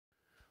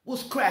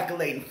What's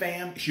crackalating,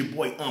 fam? It's your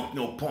boy Unc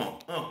No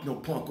Punk. Unc No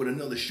Punk with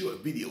another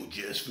short video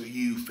just for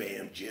you,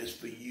 fam. Just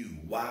for you.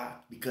 Why?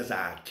 Because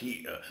I care.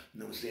 You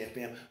know what I'm saying,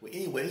 fam? Well,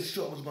 anyway, this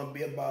short was gonna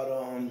be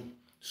about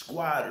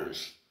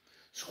squatters.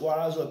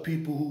 Squatters are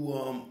people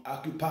who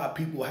occupy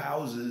people's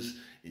houses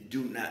and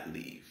do not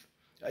leave.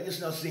 I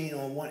just now seen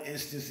on one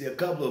instance here, a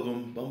couple of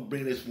them, but I'm gonna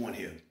bring this one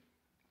here.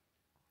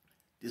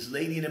 This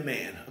lady and a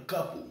man, a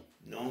couple,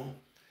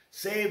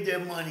 saved their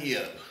money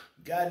up,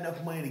 got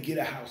enough money to get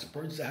a house, to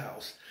purchase a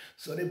house.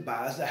 So they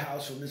buys the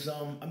house from this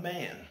a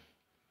man.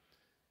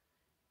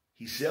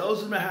 He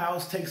sells them the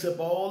house, takes up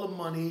all the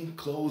money,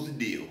 close the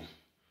deal.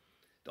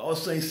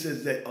 Also he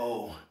says that,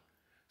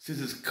 since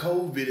it's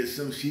COVID or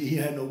some shit, he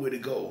had nowhere to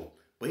go.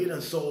 But he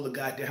done sold the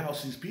goddamn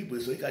house to these people,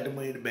 so he got the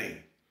money in the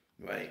bank,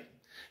 right?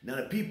 Now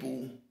the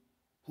people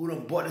who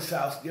done bought this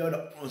house, they're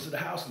the owners of the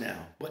house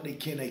now, but they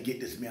cannot get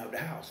this man out of the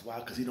house. Why?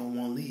 Because he don't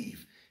want to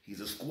leave. He's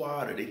a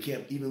squatter. They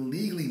can't even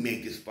legally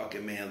make this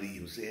fucking man leave, you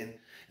know what I'm saying?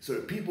 So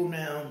the people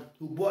now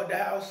who bought the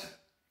house,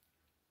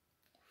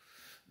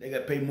 they got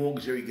to pay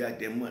mortgage every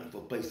goddamn month for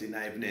a place they're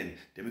not even in.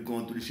 They've been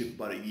going through this shit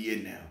for about a year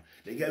now.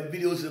 They got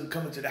videos of them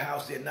coming to the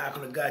house, they're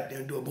knocking on the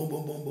goddamn door, boom,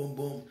 boom, boom, boom,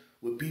 boom,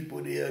 with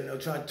people there,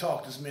 trying to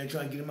talk to this man,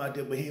 trying to get him out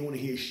there, but he ain't want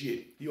to hear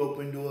shit. He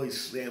opened the door, he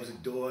slams the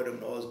door,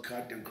 and all this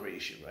goddamn crazy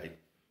shit, right?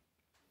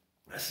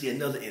 I see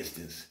another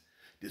instance.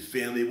 This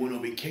family went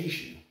on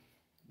vacation.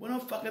 Went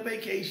on fucking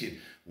vacation.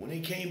 When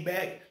they came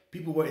back,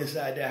 people were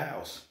inside their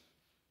house.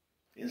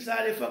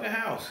 Inside their fucking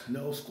house.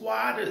 No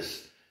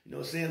squatters. You know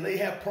what I'm saying? They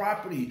have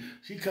property.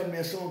 She come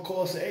there, someone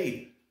calls, say,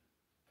 hey,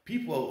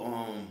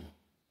 people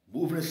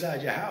moving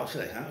inside your house.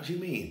 She's like, how does she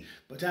mean?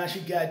 By the time she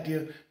got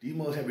there, these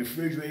motherfuckers have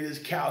refrigerators,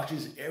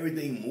 couches,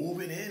 everything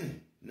moving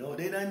in.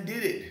 They done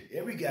did it.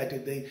 Every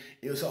goddamn thing.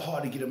 It was so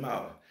hard to get them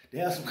out. They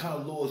have some kind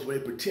of laws where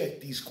they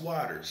protect these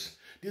squatters.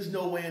 There's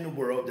no way in the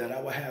world that I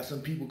would have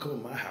some people come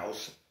in my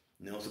house,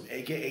 some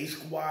AKA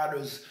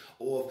squatters,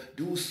 or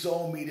dudes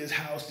sold me this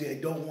house there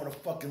and don't want to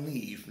fucking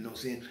leave, you know what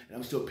I'm saying? And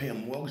I'm still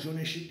paying mortgage on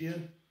this shit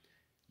there.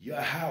 Your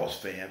house,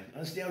 fam.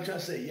 Understand what I'm trying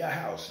to say? Your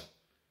house.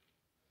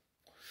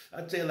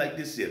 I'll tell you like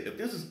this here. If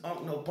this is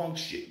Unc No Punk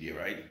shit here,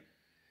 right?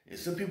 And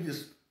some people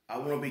just, I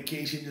went on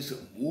vacation just to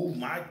move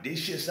this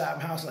shit inside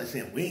my house, like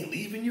saying, we ain't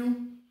leaving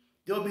you?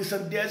 There'll be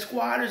some dead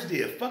squatters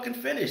there. Fucking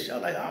finish.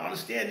 I'm like, I don't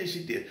understand this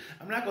shit there.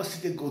 I'm not going to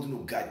sit there and go through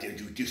no goddamn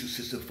judicial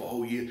system for a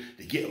whole year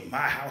to get my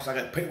house I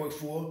got paperwork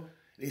for.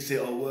 They say,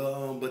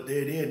 but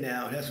they're there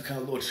now. That's the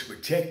kind of law to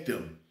protect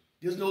them.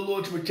 There's no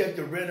law to protect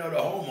the renter or the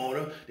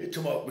homeowner. They're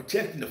talking about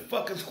protecting the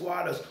fucking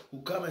squatters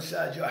who come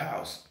inside your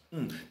house.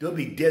 There'll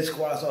be dead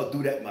squatters all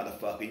through that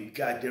motherfucker. You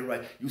goddamn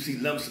right. You see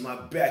lumps in my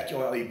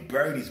backyard. I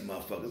bury these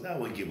motherfuckers. I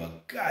wouldn't give a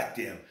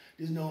goddamn.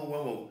 There's no one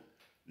will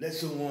let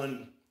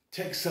someone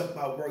take something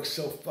I work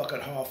so fucking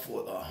hard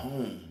for, a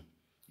home.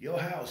 Your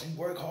house, you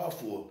work hard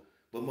for,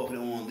 but motherfucker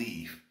don't want to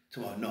leave.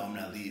 So no, I'm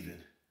not leaving.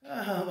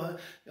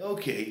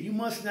 Okay, you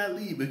must not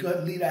leave. We're going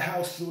to leave that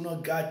house sooner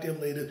or goddamn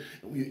later.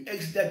 And when you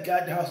exit that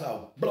goddamn house,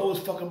 I'll blow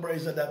his fucking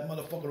brains out that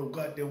motherfucker on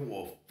goddamn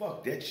wall.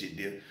 Fuck that shit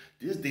there.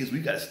 There's things we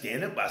got to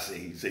stand up by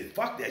saying. Say,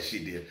 fuck that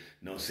shit there. You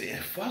know what I'm saying?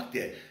 Fuck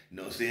that. You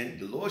know what I'm saying?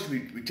 The Lord should be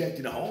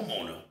protecting the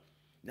homeowner.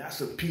 Not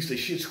some piece of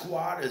shit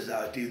squatters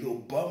out there, little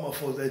bum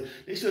motherfuckers.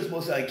 They sure it's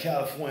mostly like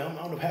California.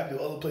 I don't know if happened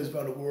in other places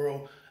around the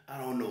world. I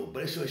don't know.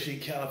 But they sure shit in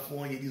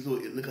California. These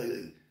little, it look like,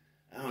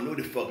 I don't know what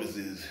the fuckers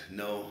is.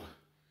 No.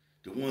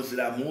 The ones that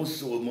I most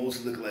saw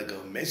mostly look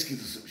like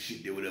Mexicans or some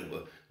shit there, whatever. You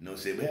know what I'm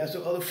saying? We have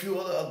some few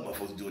other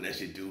motherfuckers doing that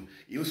shit too.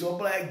 Even some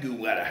black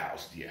dude got a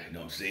house there. You know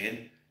what I'm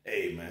saying?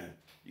 Hey, man.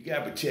 You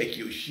gotta protect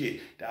your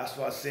shit. That's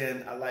why I'm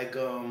saying I like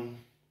down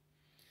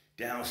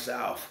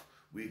south.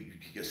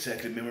 Your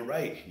Second Amendment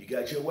right. You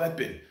got your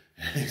weapon.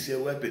 It's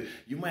your weapon.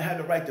 You might have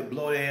the right to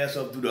blow their ass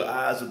up through the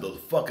eyes of the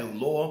fucking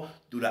law,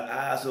 through the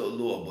eyes of the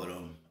law, but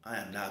I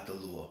am not the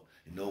law.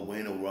 In no way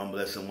in the world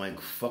unless someone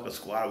fucking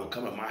squatter will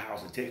come at my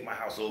house and take my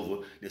house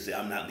over. They say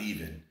I'm not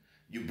leaving.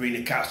 You bring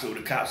the cops over.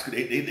 The cops,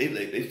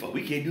 they fuck.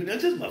 We can't do nothing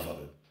to this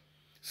motherfucker.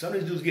 Some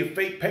of these dudes get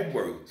fake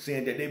paperwork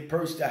saying that they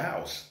purchased the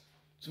house.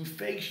 Some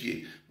fake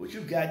shit. But you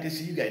got this,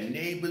 you got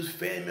neighbors,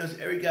 family members,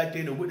 every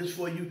goddamn to witness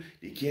for you.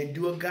 They can't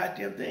do a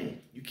goddamn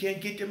thing. You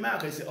can't get them out.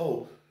 They say,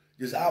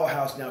 this is our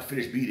house now,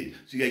 finish beat it.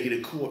 So you gotta get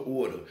a court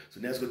order. So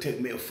that's gonna take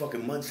maybe a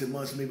fucking months and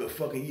months, maybe a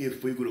fucking year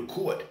before you go to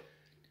court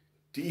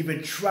to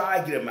even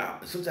try to get them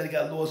out. And sometimes they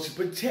got laws to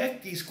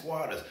protect these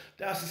squatters.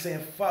 That's the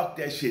saying, fuck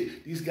that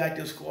shit. These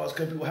goddamn squatters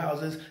come to people's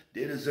houses,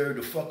 they deserve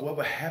to fuck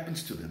whatever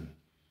happens to them.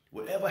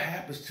 Whatever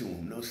happens to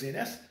them, you know what I'm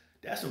saying?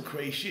 That's some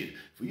crazy shit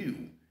for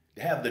you.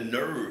 To have the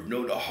nerve,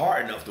 the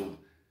heart enough to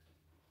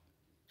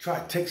try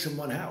to take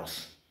someone's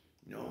house.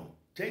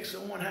 Take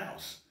someone's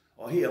house.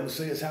 Here, I'm going to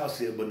sell this house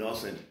here, but no,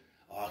 saying,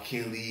 I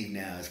can't leave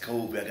now. It's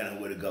COVID. I got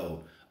nowhere to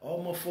go.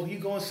 Motherfucker, you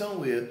going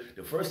somewhere.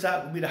 The first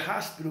stop will be the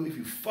hospital if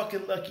you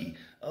fucking lucky.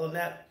 Other than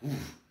that,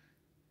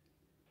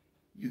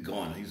 you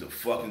going. He's a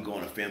fucking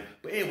going, fam.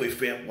 But anyway,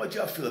 fam, what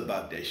y'all feel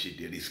about that shit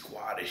there? These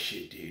squatter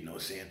shit there, you know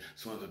what I'm saying?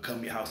 Someone could come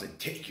to your house and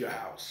take your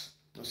house.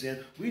 You know what I'm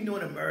saying? We know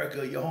in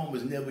America, your home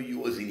is never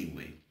yours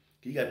anyway.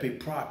 You got to pay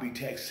property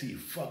tax till you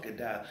fucking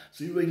die.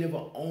 So you really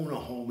never own a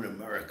home in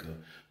America.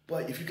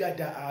 But if you got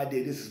that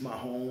idea, this is my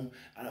home,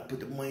 and I put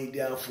the money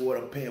down for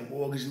it, I'm paying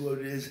mortgage,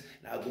 whatever it is,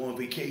 and I go on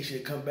vacation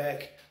and come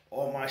back,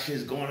 all my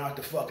shit's going out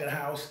the fucking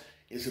house,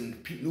 and some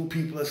new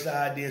people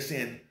inside there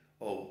saying,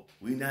 oh,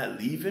 we not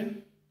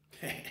leaving?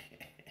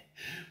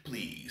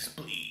 Please,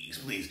 please,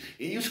 please.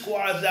 And you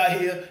squads out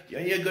here,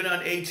 you're going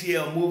on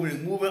ATL,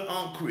 moving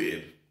on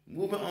crib.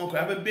 Moving on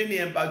crib. I haven't been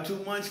there in about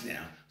 2 months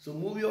now. So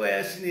move your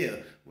ass in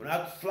there. When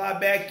I fly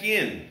back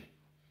in,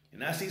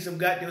 and I see some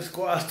goddamn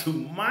squads do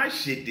my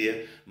shit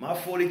there, my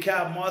 40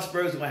 cal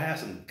Mossberg's gonna have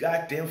some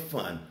goddamn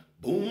fun.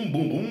 Boom,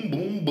 boom, boom,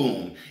 boom,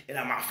 boom. And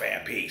I'm out,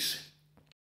 fam. Peace.